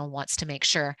tribunal wants to make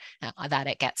sure that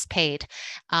it gets paid.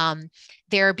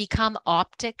 There become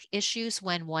optic issues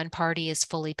when one party is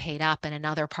fully paid up and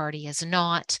another party is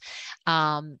not.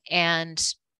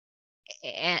 And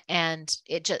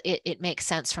it makes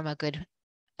sense from a good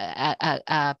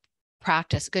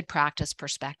good practice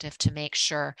perspective to make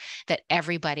sure that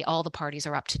all the parties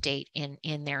are up to date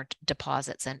in their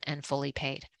deposits and fully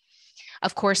paid.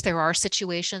 Of course, there are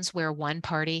situations where one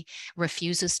party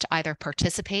refuses to either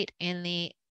participate in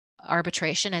the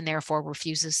arbitration and therefore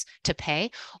refuses to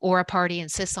pay, or a party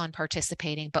insists on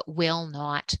participating but will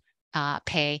not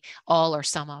pay all or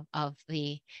some of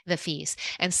the fees.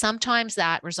 And sometimes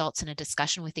that results in a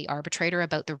discussion with the arbitrator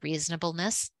about the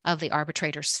reasonableness of the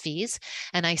arbitrator's fees.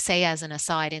 And I say, as an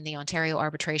aside, in the Ontario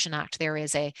Arbitration Act, there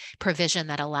is a provision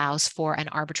that allows for an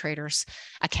arbitrator's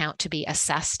account to be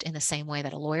assessed in the same way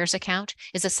that a lawyer's account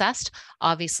is assessed.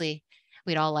 Obviously,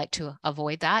 we'd all like to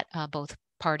avoid that, both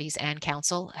parties and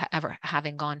counsel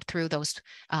having gone through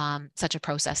such a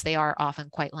process. They are often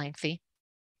quite lengthy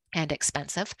and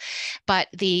expensive, but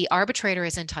the arbitrator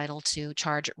is entitled to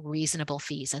charge reasonable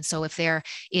fees. And so if there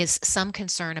is some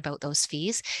concern about those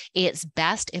fees, it's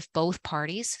best if both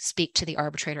parties speak to the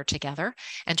arbitrator together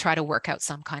and try to work out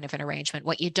some kind of an arrangement.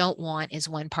 What you don't want is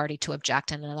one party to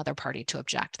object and another party to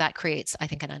object. That creates, I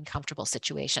think, an uncomfortable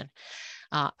situation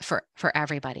for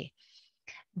everybody.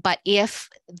 But if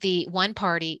the one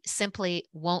party simply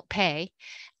won't pay,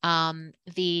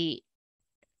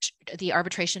 the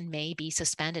arbitration may be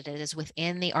suspended. It is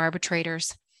within the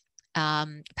arbitrator's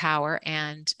power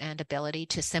and ability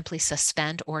to simply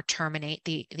suspend or terminate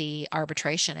the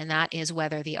arbitration. And that is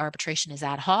whether the arbitration is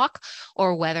ad hoc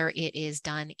or whether it is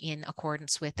done in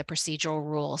accordance with the procedural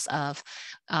rules of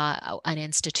an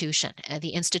institution. The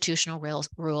institutional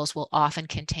rules will often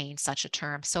contain such a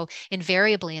term. So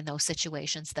invariably in those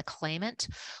situations, the claimant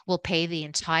will pay the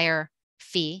entire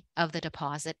fee of the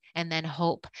deposit and then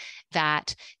hope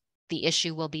that the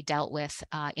issue will be dealt with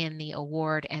in the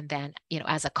award, and then,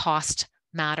 as a cost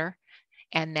matter,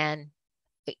 and then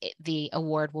the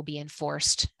award will be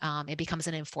enforced. It becomes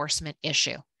an enforcement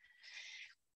issue.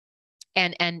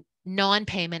 And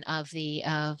non-payment of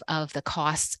the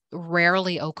costs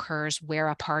rarely occurs where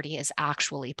a party is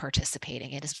actually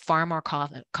participating. It is far more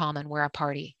common where a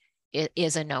party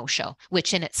is a no-show,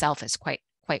 which in itself is quite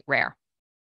rare.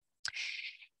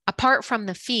 Apart from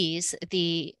the fees,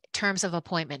 the terms of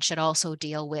appointment should also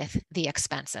deal with the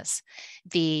expenses,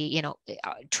 the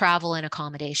travel and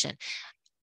accommodation.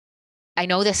 I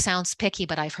know this sounds picky,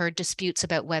 but I've heard disputes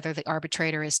about whether the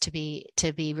arbitrator is to be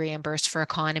reimbursed for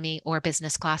economy or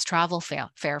business class travel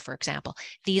fare, for example.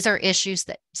 These are issues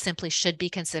that simply should be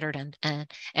considered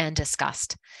and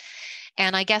discussed.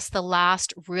 And I guess the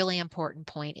last really important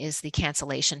point is the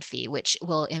cancellation fee, which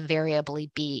will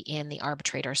invariably be in the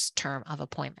arbitrator's term of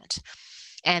appointment.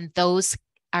 And those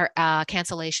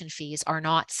cancellation fees are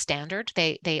not standard.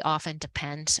 They often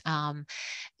depend.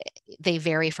 They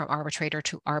vary from arbitrator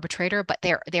to arbitrator, but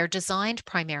they're designed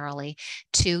primarily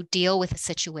to deal with a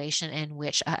situation in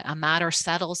which a matter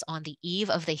settles on the eve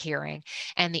of the hearing,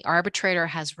 and the arbitrator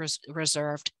has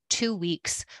reserved 2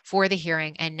 weeks for the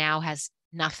hearing and now has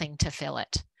nothing to fill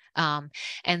it.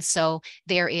 And so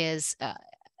there is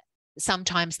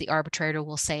sometimes the arbitrator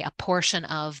will say a portion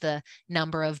of the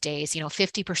number of days,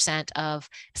 50% of,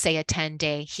 say, a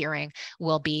 10-day hearing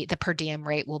will be, the per diem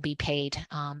rate will be paid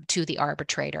to the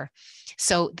arbitrator.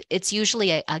 So it's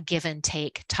usually a give and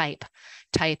take type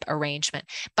arrangement,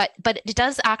 but it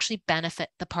does actually benefit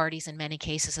the parties in many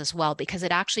cases as well, because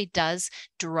it actually does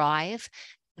drive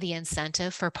the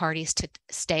incentive for parties to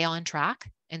stay on track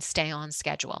and stay on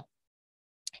schedule,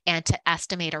 and to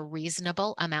estimate a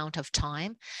reasonable amount of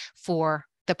time for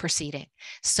the proceeding.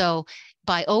 So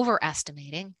by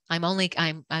overestimating, I'm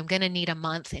going to need a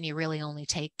month, and you really only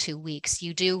take 2 weeks,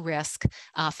 you do risk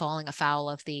falling afoul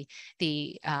of the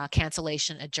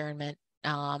cancellation, adjournment,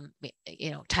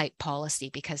 type policy,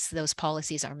 because those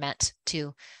policies are meant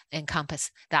to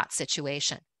encompass that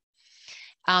situation.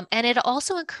 And it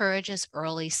also encourages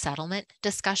early settlement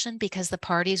discussion, because the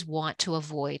parties want to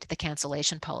avoid the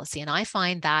cancellation policy. And I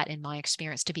find that, in my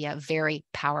experience, to be a very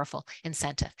powerful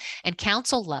incentive. And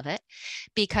counsel love it,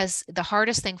 because the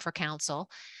hardest thing for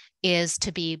counsel is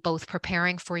to be both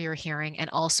preparing for your hearing and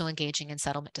also engaging in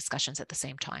settlement discussions at the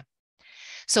same time.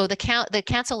 So the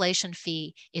cancellation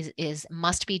fee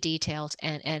must be detailed,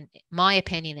 and my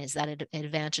opinion is that it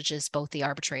advantages both the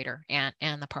arbitrator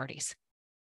and the parties.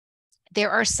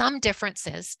 There are some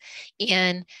differences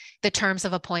in the terms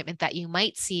of appointment that you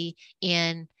might see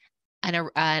in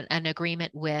an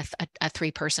agreement with a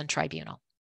 3-person tribunal.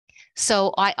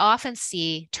 So I often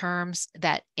see terms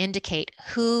that indicate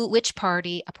which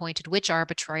party appointed which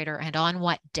arbitrator and on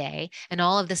what day. And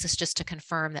all of this is just to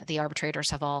confirm that the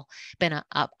arbitrators have all been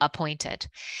appointed.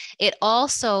 It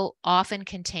also often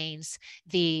contains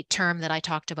the term that I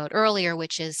talked about earlier,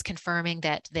 which is confirming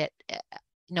that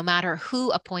no matter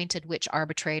who appointed which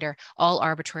arbitrator, all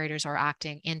arbitrators are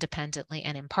acting independently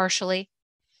and impartially.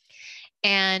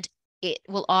 And it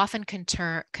will often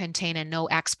contain a no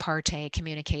ex parte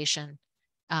communication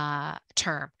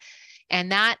term.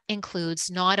 And that includes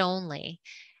not only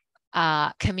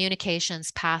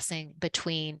communications passing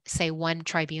between, say, one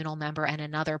tribunal member and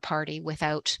another party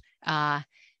without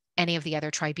any of the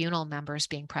other tribunal members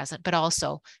being present, but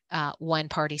also one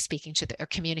party speaking to or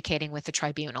communicating with the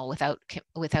tribunal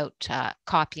without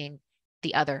copying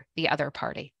the other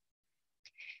party.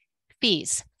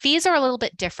 Fees are a little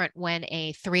bit different when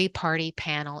a 3-party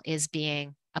panel is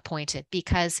being appointed,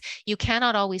 because you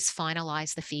cannot always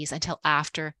finalize the fees until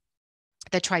after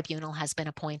the tribunal has been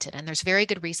appointed. And there's very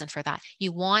good reason for that.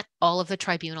 You want all of the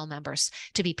tribunal members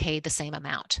to be paid the same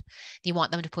amount. You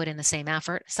want them to put in the same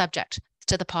effort, subject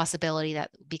to the possibility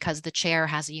that because the chair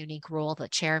has a unique role, the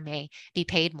chair may be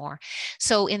paid more.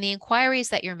 So in the inquiries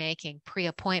that you're making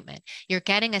pre-appointment, you're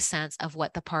getting a sense of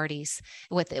what the parties,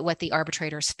 what the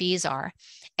arbitrator's fees are.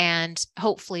 And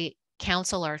hopefully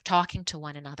counsel are talking to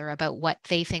one another about what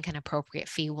they think an appropriate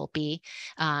fee will be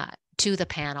to the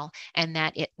panel, and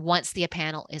that once the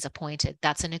panel is appointed,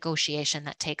 that's a negotiation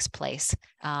that takes place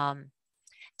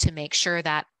to make sure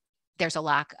that there's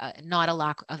not a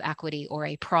lack of equity or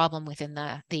a problem within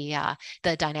the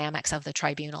dynamics of the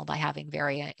tribunal by having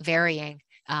varying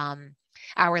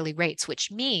hourly rates,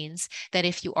 which means that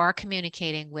if you are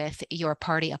communicating with your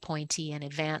party appointee in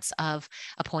advance of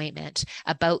appointment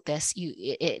about this,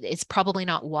 it's probably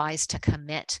not wise to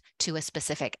commit to a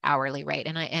specific hourly rate.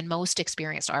 And most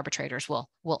experienced arbitrators will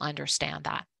understand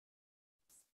that.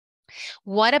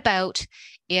 What about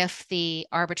if the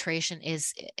arbitration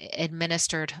is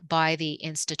administered by the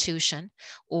institution,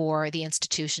 or the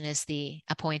institution is the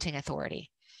appointing authority?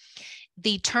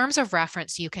 The terms of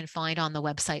reference you can find on the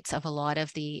websites of a lot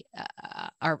of the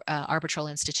arbitral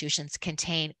institutions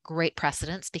contain great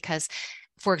precedents, because,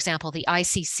 for example, the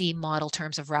ICC model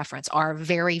terms of reference are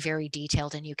very, very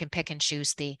detailed, and you can pick and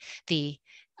choose the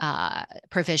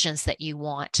provisions that you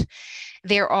want.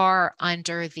 There are,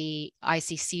 under the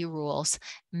ICC rules,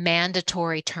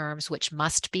 mandatory terms which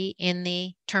must be in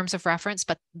the terms of reference,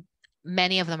 but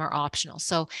many of them are optional.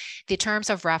 So the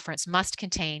terms of reference must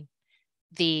contain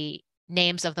the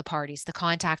names of the parties, the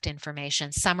contact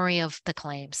information, summary of the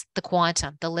claims, the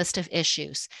quantum, the list of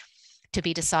issues to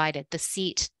be decided, the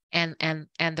seat, and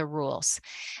the rules.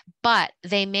 But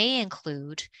they may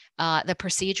include the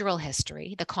procedural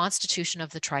history, the constitution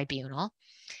of the tribunal,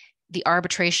 the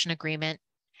arbitration agreement,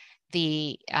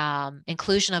 the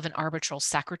inclusion of an arbitral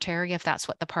secretary, if that's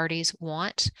what the parties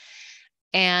want,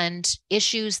 and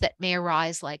issues that may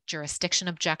arise like jurisdiction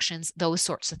objections, those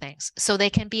sorts of things. So they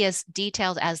can be as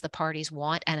detailed as the parties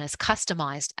want and as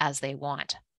customized as they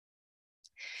want.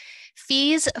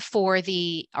 Fees for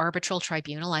the arbitral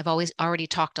tribunal, I've already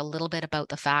talked a little bit about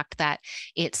the fact that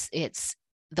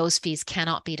those fees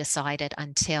cannot be decided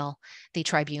until the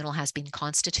tribunal has been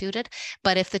constituted.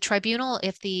 But if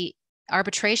the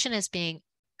arbitration is being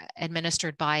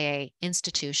administered by an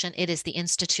institution, it is the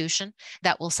institution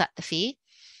that will set the fee,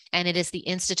 and it is the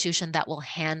institution that will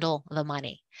handle the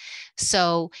money.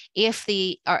 So if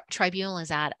the tribunal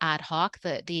is ad hoc,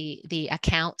 the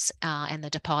accounts and the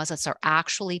deposits are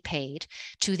actually paid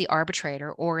to the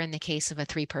arbitrator, or in the case of a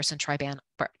 3-person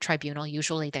tribunal,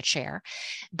 usually the chair.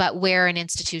 But where an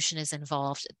institution is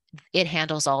involved, it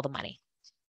handles all the money.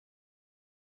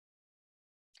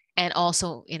 and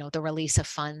also, you know, the release of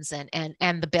funds and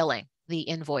the billing, the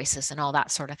invoices and all that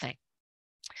sort of thing.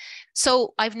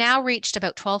 So I've now reached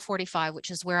about 12:45, which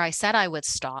is where I said I would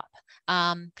stop.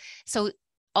 So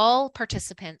all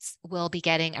participants will be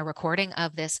getting a recording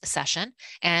of this session.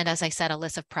 And as I said, a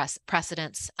list of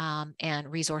precedents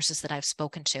and resources that I've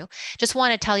spoken to. Just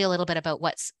want to tell you a little bit about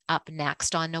what's up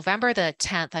next. On November the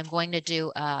 10th, I'm going to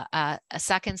do a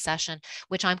second session,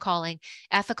 which I'm calling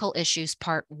Ethical Issues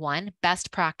Part 1,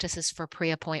 Best Practices for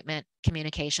Pre-Appointment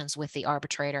Communications with the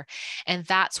Arbitrator. And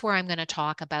that's where I'm going to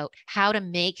talk about how to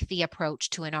make the approach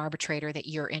to an arbitrator that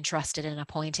you're interested in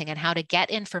appointing and how to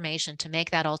get information to make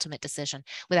that ultimate decision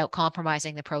without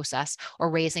compromising the process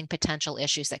or raising potential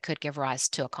issues that could give rise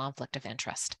to a conflict of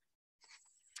interest.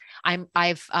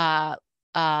 I've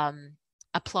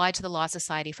applied to the Law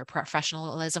Society for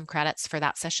professionalism credits for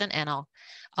that session, and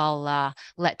I'll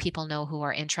let people know who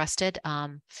are interested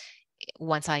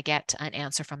once I get an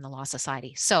answer from the Law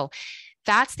Society. So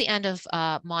that's the end of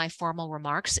my formal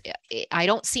remarks. I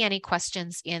don't see any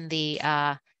questions in the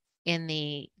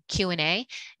Q&A.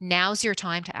 Now's your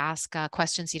time to ask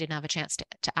questions you didn't have a chance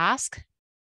to ask.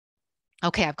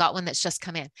 Okay, I've got one that's just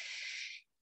come in.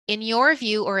 In your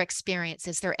view or experience,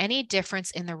 is there any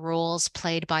difference in the roles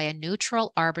played by a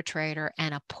neutral arbitrator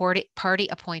and a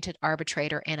party-appointed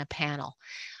arbitrator in a panel?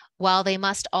 While they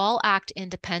must all act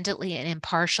independently and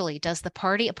impartially, does the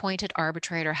party-appointed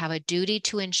arbitrator have a duty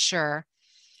to ensure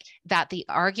that the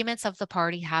arguments of the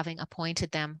party having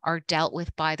appointed them are dealt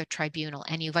with by the tribunal?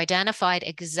 And you've identified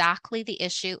exactly the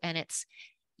issue, and it's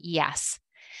yes.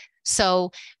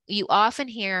 So you often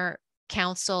hear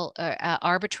counsel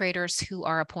arbitrators who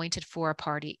are appointed for a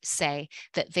party say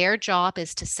that their job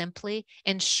is to simply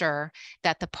ensure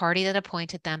that the party that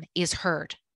appointed them is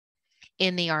heard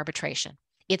in the arbitration.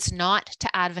 It's not to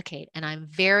advocate. And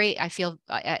I feel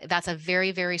that's a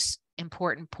very, very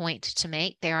important point to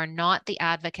make. They are not the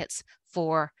advocates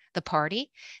for the party.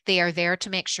 They are there to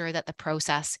make sure that the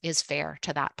process is fair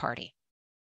to that party.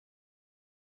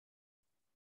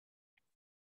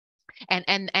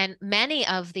 And many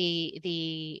of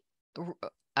the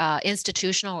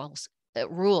institutional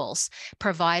rules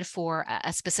provide for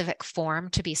a specific form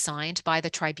to be signed by the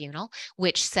tribunal,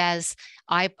 which says,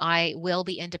 I will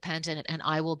be independent and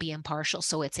I will be impartial.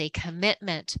 So it's a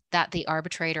commitment that the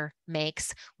arbitrator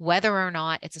makes, whether or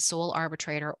not it's a sole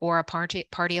arbitrator or a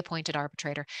party-appointed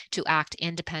arbitrator, to act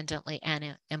independently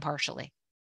and impartially.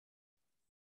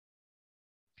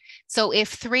 So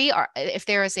if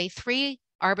there is a three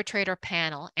arbitrator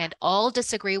panel and all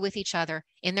disagree with each other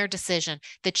in their decision,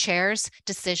 the chair's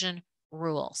decision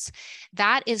rules.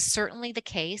 That is certainly the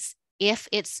case if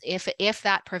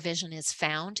that provision is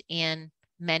found in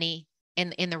many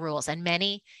in the rules, and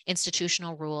many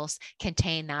institutional rules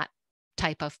contain that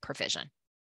type of provision.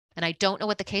 And I don't know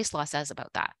what the case law says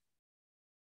about that.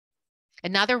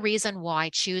 Another reason why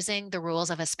choosing the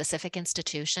rules of a specific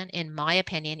institution, in my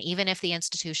opinion, even if the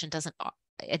institution doesn't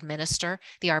administer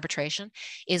the arbitration,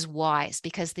 is wise,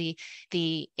 because the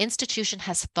institution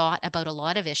has thought about a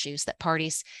lot of issues that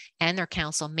parties and their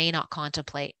counsel may not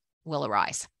contemplate will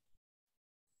arise.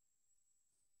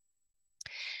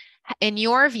 In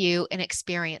your view and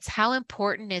experience, how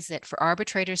important is it for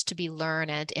arbitrators to be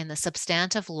learned in the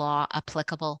substantive law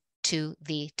applicable to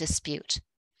the dispute?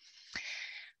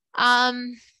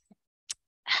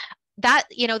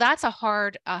 That's a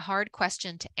hard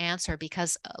question to answer,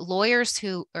 because lawyers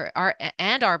who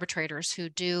and arbitrators who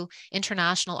do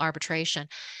international arbitration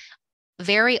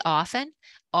very often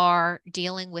are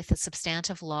dealing with the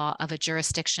substantive law of a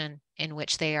jurisdiction in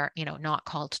which they are, not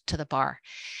called to the bar.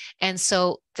 And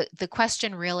so the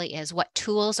question really is, what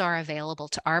tools are available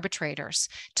to arbitrators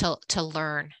to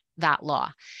learn that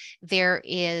law? There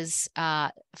is,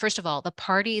 first of all, the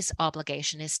party's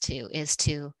obligation is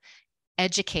to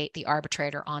educate the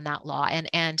arbitrator on that law.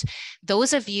 And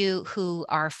those of you who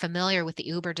are familiar with the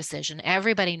Uber decision,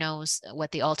 everybody knows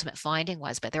what the ultimate finding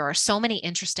was, but there are so many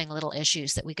interesting little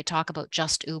issues that we could talk about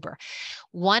just Uber.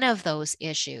 One of those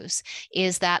issues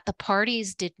is that the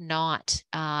parties did not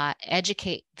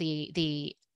educate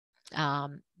the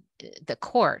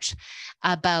court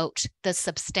about the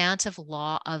substantive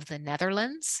law of the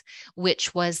Netherlands,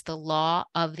 which was the law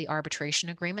of the arbitration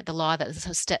agreement, the law that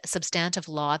substantive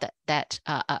law that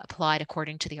applied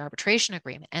according to the arbitration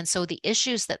agreement. And so the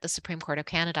issues that the Supreme Court of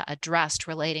Canada addressed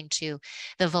relating to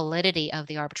the validity of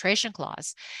the arbitration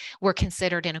clause were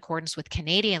considered in accordance with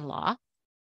Canadian law,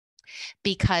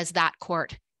 because that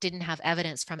court didn't have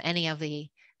evidence from any of the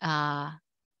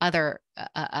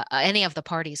any of the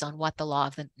parties on what the law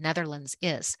of the Netherlands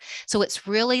is. So it's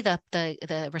really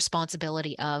the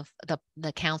responsibility of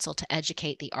the council to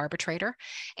educate the arbitrator.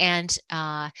 And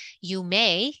you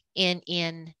may, in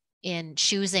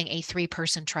choosing a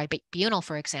 3-person tribunal,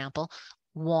 for example,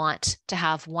 want to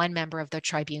have one member of the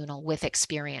tribunal with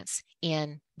experience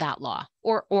in that law,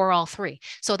 or all 3.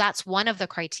 So that's one of the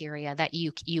criteria that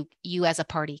you as a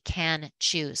party can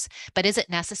choose. But is it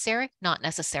necessary? Not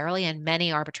necessarily. And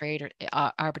many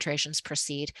arbitrations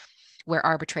proceed where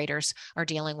arbitrators are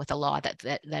dealing with a law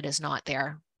that is not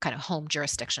their kind of home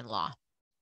jurisdiction law.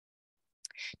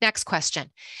 Next question.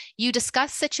 You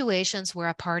discuss situations where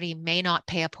a party may not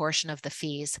pay a portion of the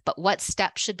fees, but what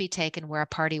steps should be taken where a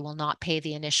party will not pay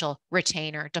the initial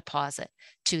retainer deposit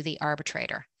to the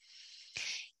arbitrator?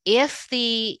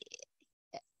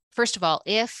 First of all,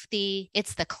 if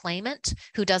it's the claimant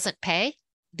who doesn't pay,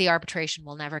 the arbitration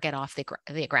will never get off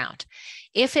the ground.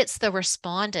 If it's the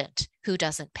respondent who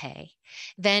doesn't pay,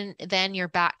 then you're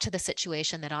back to the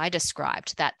situation that I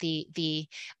described, that the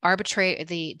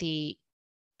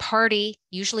party,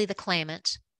 usually the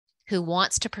claimant, who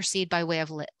wants to proceed by way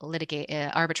of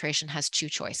arbitration has 2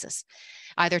 choices: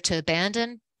 either to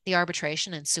abandon the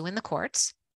arbitration and sue in the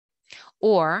courts,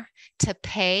 or to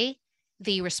pay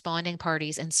the responding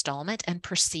party's installment and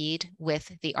proceed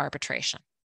with the arbitration.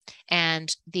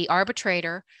 And the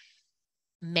arbitrator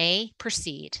may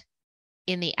proceed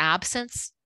in the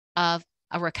absence of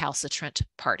a recalcitrant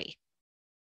party.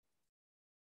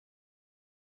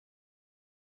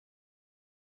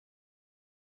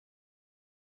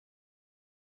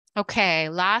 Okay,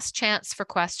 last chance for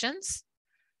questions.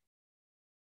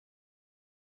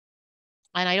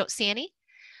 And I don't see any.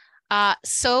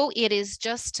 So it is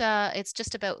just, it's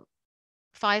just about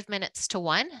 5 minutes to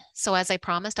 1. So as I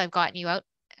promised, I've gotten you out.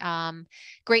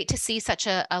 Great to see such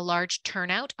a large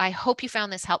turnout. I hope you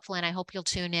found this helpful, and I hope you'll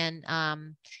tune in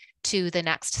to the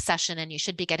next session, and you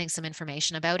should be getting some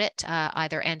information about it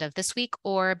either end of this week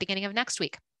or beginning of next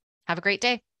week. Have a great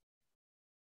day.